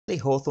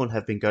Hawthorn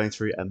have been going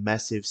through a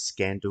massive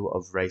scandal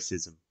of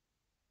racism.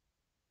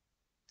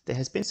 There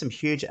has been some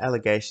huge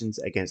allegations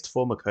against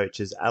former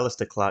coaches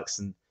Alistair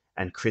Clarkson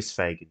and Chris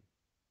Fagan.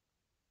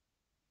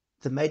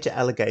 The major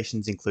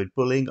allegations include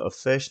bullying of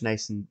First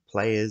Nation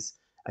players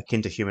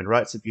akin to human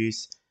rights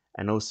abuse,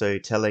 and also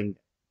telling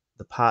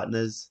the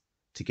partners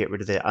to get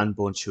rid of their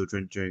unborn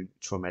children during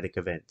traumatic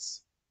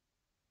events.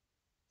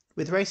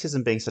 With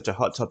racism being such a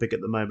hot topic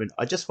at the moment,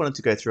 I just wanted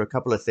to go through a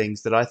couple of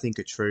things that I think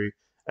are true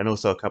and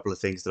also a couple of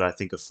things that I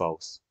think are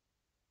false.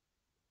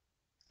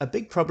 A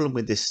big problem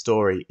with this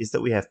story is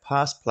that we have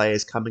past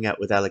players coming out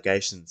with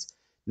allegations.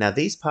 Now,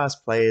 these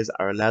past players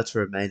are allowed to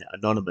remain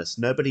anonymous.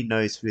 Nobody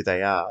knows who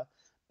they are,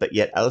 but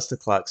yet Alistair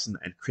Clarkson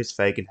and Chris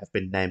Fagan have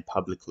been named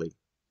publicly.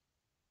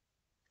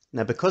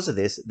 Now, because of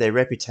this, their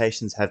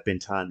reputations have been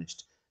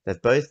tarnished.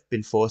 They've both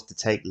been forced to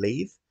take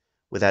leave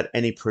without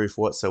any proof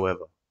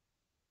whatsoever.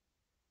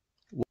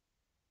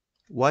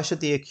 Why should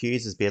the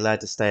accusers be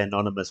allowed to stay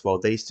anonymous while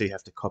these two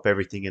have to cop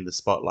everything in the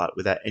spotlight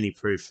without any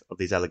proof of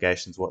these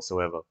allegations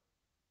whatsoever?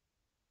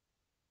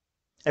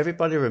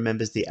 Everybody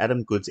remembers the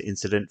Adam Goodes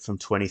incident from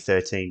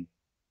 2013.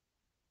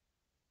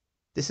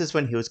 This is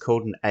when he was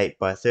called an ape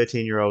by a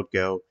 13-year-old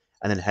girl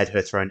and then had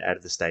her thrown out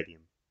of the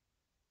stadium.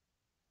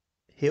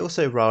 He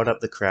also riled up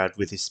the crowd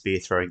with his spear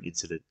throwing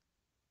incident.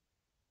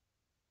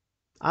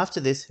 After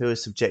this, he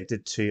was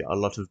subjected to a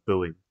lot of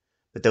booing,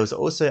 but there was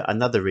also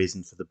another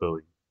reason for the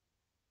booing.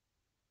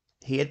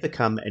 He had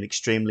become an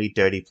extremely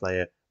dirty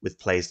player with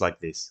plays like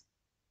this.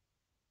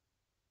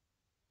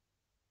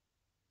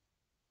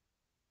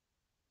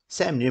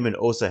 Sam Newman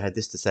also had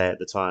this to say at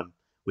the time,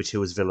 which he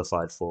was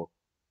vilified for.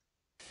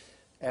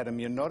 Adam,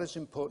 you're not as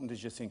important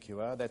as you think you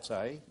are, that's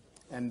A.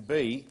 And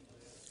B,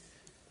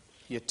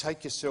 you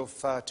take yourself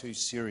far too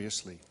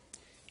seriously.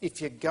 If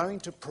you're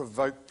going to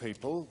provoke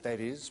people, that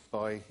is,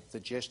 by the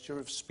gesture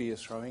of spear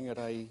throwing at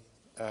a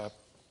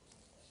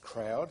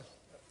crowd,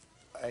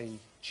 a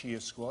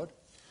cheer squad,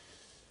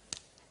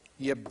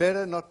 you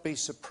better not be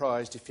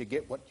surprised if you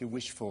get what you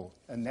wish for,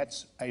 and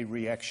that's a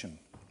reaction.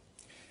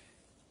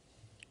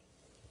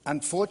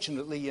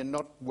 Unfortunately, you're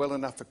not well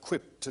enough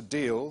equipped to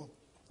deal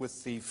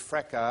with the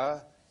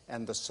fracas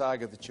and the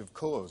saga that you've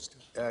caused.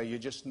 You're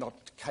just not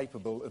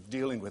capable of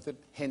dealing with it,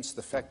 hence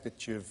the fact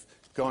that you've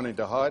gone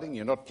into hiding,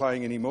 you're not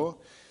playing anymore.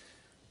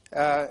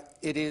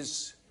 It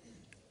is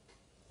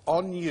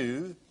on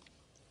you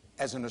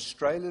as an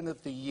Australian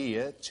of the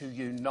Year to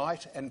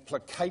unite and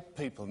placate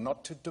people,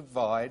 not to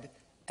divide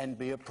and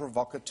be a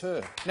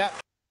provocateur. Now,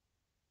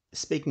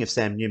 speaking of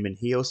Sam Newman,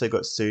 he also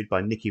got sued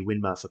by Nicky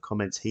Winmar for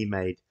comments he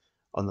made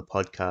on the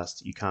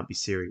podcast You Can't Be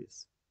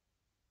Serious.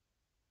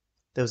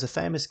 There was a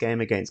famous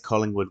game against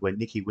Collingwood where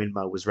Nicky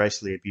Winmar was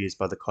racially abused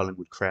by the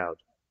Collingwood crowd.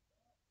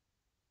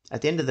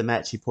 At the end of the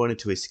match, he pointed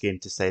to his skin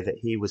to say that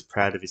he was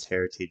proud of his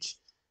heritage.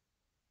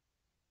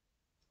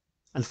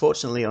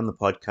 Unfortunately, on the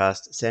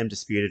podcast, Sam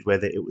disputed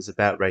whether it was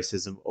about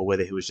racism or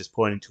whether he was just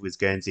pointing to his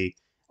Guernsey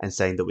and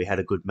saying that we had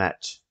a good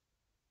match.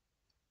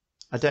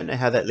 I don't know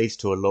how that leads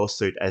to a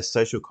lawsuit, as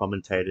social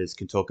commentators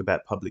can talk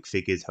about public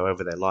figures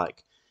however they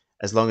like,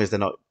 as long as they're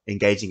not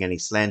engaging any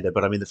slander.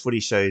 But I mean, the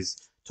footy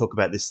shows talk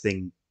about this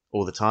thing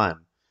all the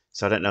time,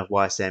 so I don't know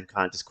why Sam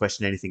can't just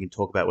question anything and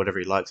talk about whatever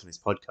he likes on his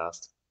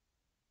podcast.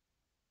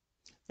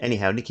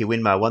 Anyhow, Nicky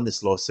Winmar won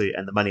this lawsuit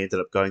and the money ended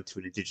up going to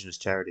an Indigenous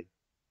charity.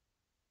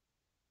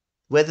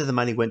 Whether the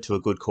money went to a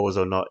good cause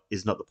or not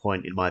is not the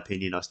point, in my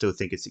opinion. I still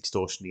think it's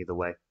extortion either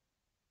way.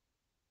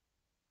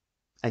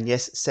 And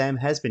yes, Sam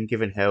has been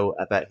given hell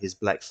about his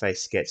blackface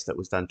sketch that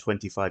was done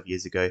 25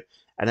 years ago,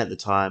 and at the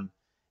time,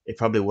 it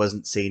probably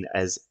wasn't seen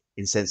as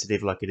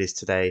insensitive like it is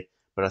today.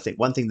 But I think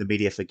one thing the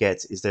media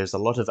forgets is there's a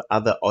lot of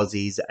other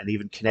Aussies and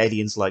even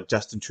Canadians like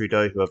Justin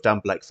Trudeau who have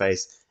done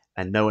blackface,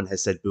 and no one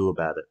has said boo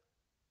about it.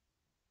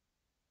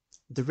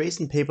 The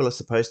reason people are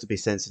supposed to be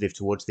sensitive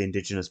towards the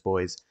Indigenous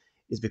boys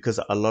is because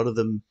a lot of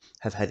them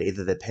have had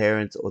either their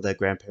parents or their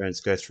grandparents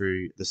go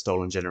through the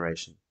stolen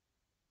generation.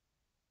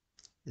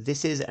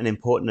 This is an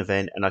important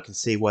event, and I can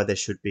see why there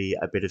should be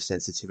a bit of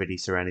sensitivity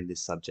surrounding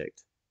this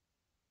subject.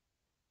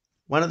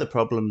 One of the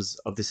problems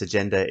of this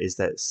agenda is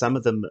that some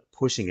of them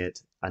pushing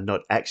it are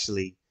not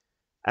actually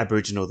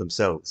Aboriginal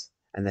themselves,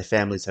 and their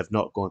families have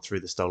not gone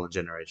through the stolen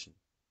generation.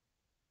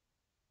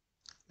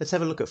 Let's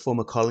have a look at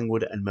former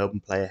Collingwood and Melbourne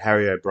player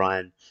Harry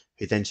O'Brien,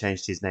 who then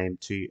changed his name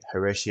to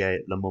Hiroshie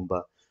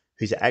Lumumba,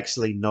 who's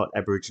actually not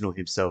Aboriginal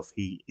himself.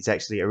 He is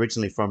actually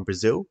originally from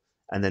Brazil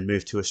and then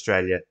moved to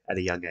Australia at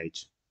a young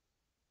age.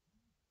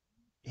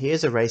 He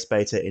is a race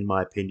baiter, in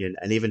my opinion,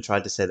 and even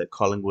tried to say that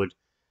Collingwood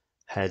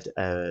had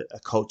a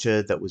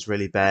culture that was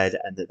really bad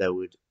and that they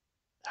would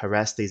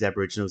harass these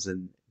Aboriginals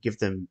and give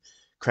them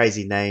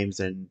crazy names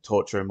and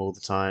torture them all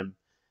the time,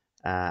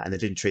 and they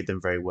didn't treat them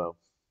very well.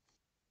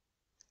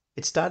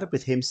 It started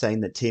with him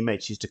saying that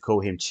teammates used to call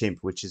him chimp,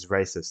 which is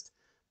racist,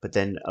 but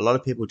then a lot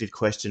of people did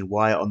question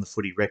why on the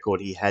footy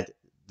record he had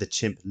the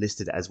chimp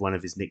listed as one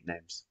of his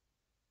nicknames.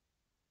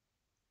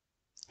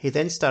 He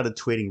then started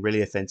tweeting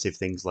really offensive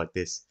things like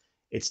this.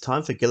 It's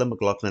time for Gillon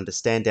McLachlan to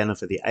stand down and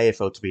for the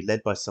AFL to be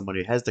led by someone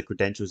who has the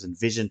credentials and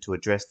vision to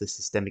address the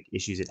systemic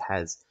issues it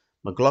has.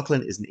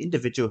 McLachlan is an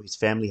individual whose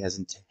family has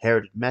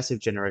inherited massive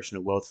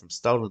generational wealth from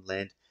stolen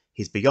land.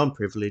 He's beyond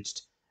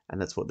privileged, and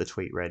that's what the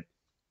tweet read.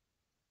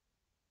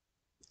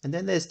 And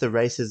then there's the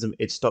racism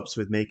it stops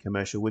with me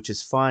commercial, which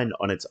is fine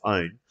on its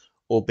own,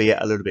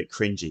 albeit a little bit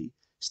cringy.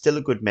 Still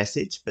a good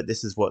message, but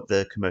this is what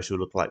the commercial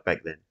looked like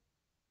back then.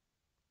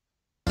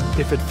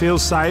 If it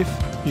feels safe,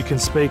 you can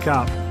speak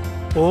up,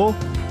 or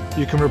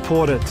you can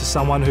report it to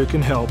someone who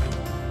can help.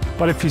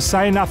 But if you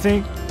say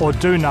nothing or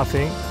do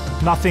nothing,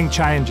 nothing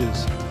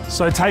changes.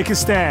 So take a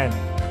stand.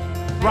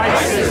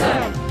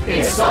 Racism,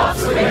 it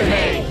stops with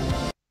me.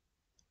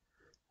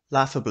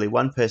 Laughably,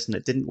 one person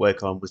it didn't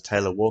work on was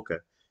Taylor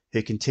Walker,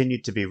 who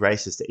continued to be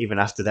racist even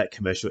after that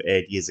commercial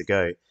aired years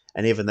ago,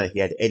 and even though he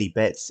had Eddie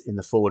Betts in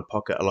the forward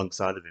pocket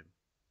alongside of him.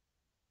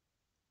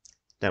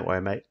 Don't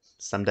worry, mate.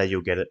 Someday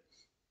you'll get it.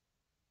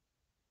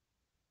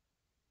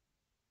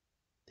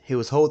 He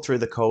was hauled through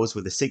the coals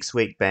with a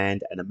 6-week ban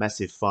and a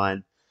massive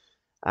fine,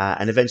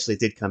 and eventually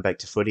did come back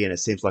to footy, and it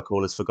seems like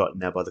all is forgotten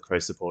now by the Crow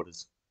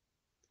supporters.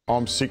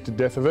 I'm sick to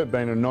death of it,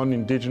 being a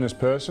non-Indigenous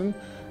person,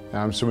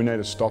 so we need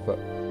to stop it.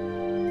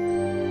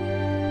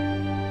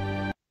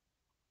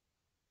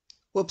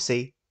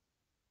 Whoopsie.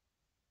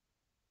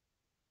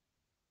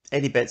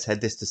 Eddie Betts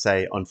had this to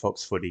say on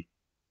Fox Footy.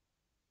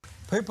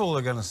 People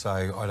are going to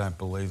say, I don't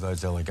believe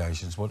those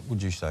allegations. What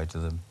would you say to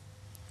them?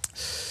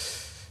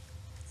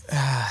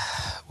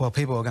 Well,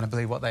 people are going to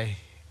believe what they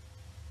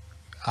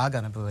are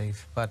going to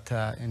believe, but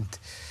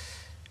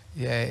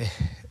yeah,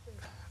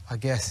 I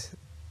guess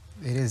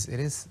it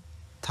is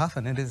tough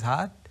and it is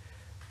hard,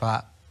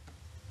 but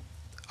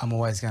I'm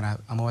always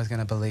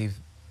gonna believe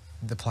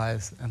the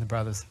players and the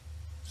brothers.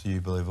 So you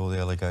believe all the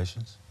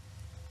allegations?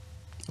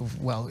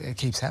 Well, it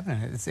keeps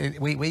happening.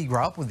 We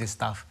grow up with this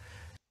stuff.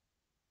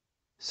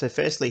 So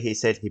firstly, he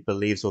said he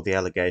believes all the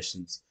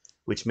allegations,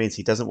 which means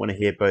he doesn't want to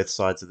hear both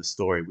sides of the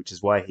story, which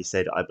is why he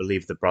said, I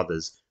believe the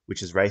brothers,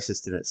 which is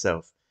racist in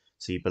itself.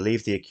 So you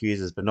believe the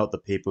accusers, but not the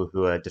people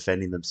who are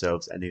defending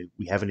themselves, and who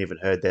we haven't even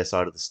heard their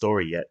side of the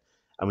story yet,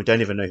 and we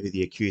don't even know who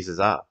the accusers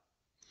are.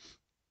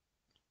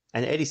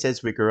 And Eddie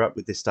says we grew up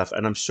with this stuff,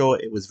 and I'm sure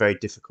it was very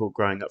difficult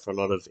growing up for a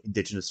lot of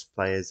Indigenous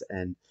players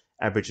and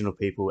Aboriginal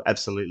people,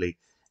 absolutely.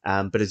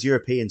 But as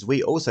Europeans,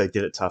 we also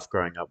did it tough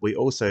growing up. We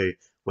also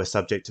were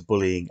subject to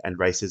bullying and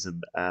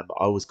racism.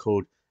 I was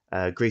called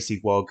greasy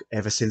wog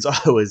ever since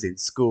I was in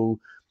school,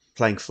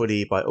 playing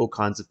footy by all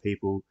kinds of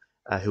people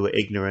who are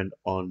ignorant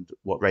on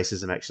what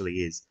racism actually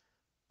is.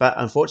 But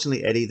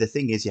unfortunately, Eddie, the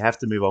thing is you have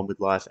to move on with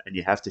life and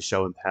you have to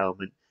show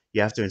empowerment.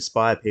 You have to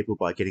inspire people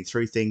by getting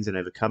through things and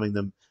overcoming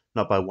them,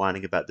 not by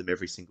whining about them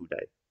every single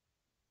day.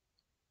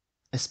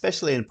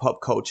 Especially in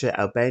pop culture,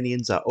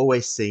 Albanians are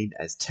always seen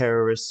as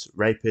terrorists,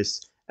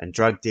 rapists, and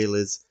drug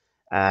dealers,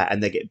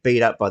 and they get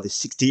beat up by this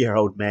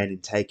 60-year-old man in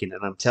Taken,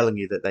 and I'm telling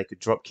you that they could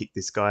drop kick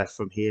this guy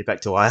from here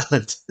back to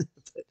Ireland.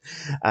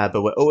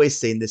 But we're always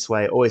seen this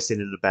way, always seen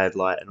in a bad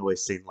light, and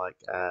always seen like,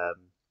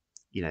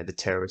 the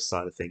terrorist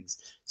side of things.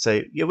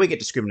 So yeah, we get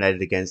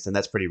discriminated against, and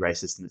that's pretty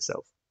racist in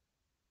itself.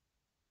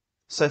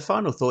 So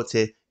final thoughts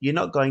here, you're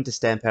not going to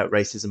stamp out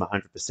racism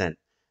 100%.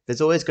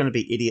 There's always going to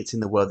be idiots in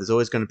the world. There's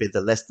always going to be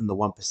the less than the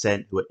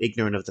 1% who are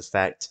ignorant of the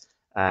fact,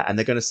 and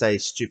they're going to say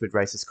stupid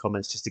racist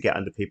comments just to get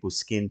under people's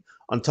skin.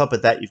 On top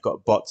of that, you've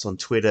got bots on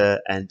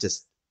Twitter and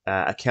just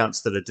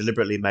accounts that are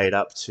deliberately made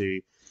up to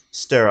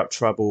stir up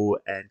trouble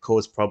and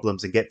cause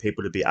problems and get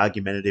people to be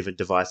argumentative and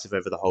divisive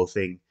over the whole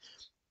thing.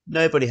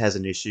 Nobody has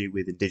an issue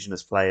with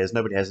Indigenous players.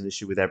 Nobody has an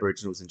issue with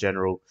Aboriginals in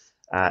general,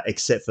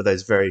 except for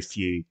those very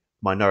few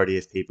minority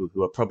of people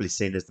who are probably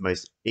seen as the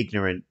most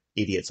ignorant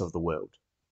idiots of the world.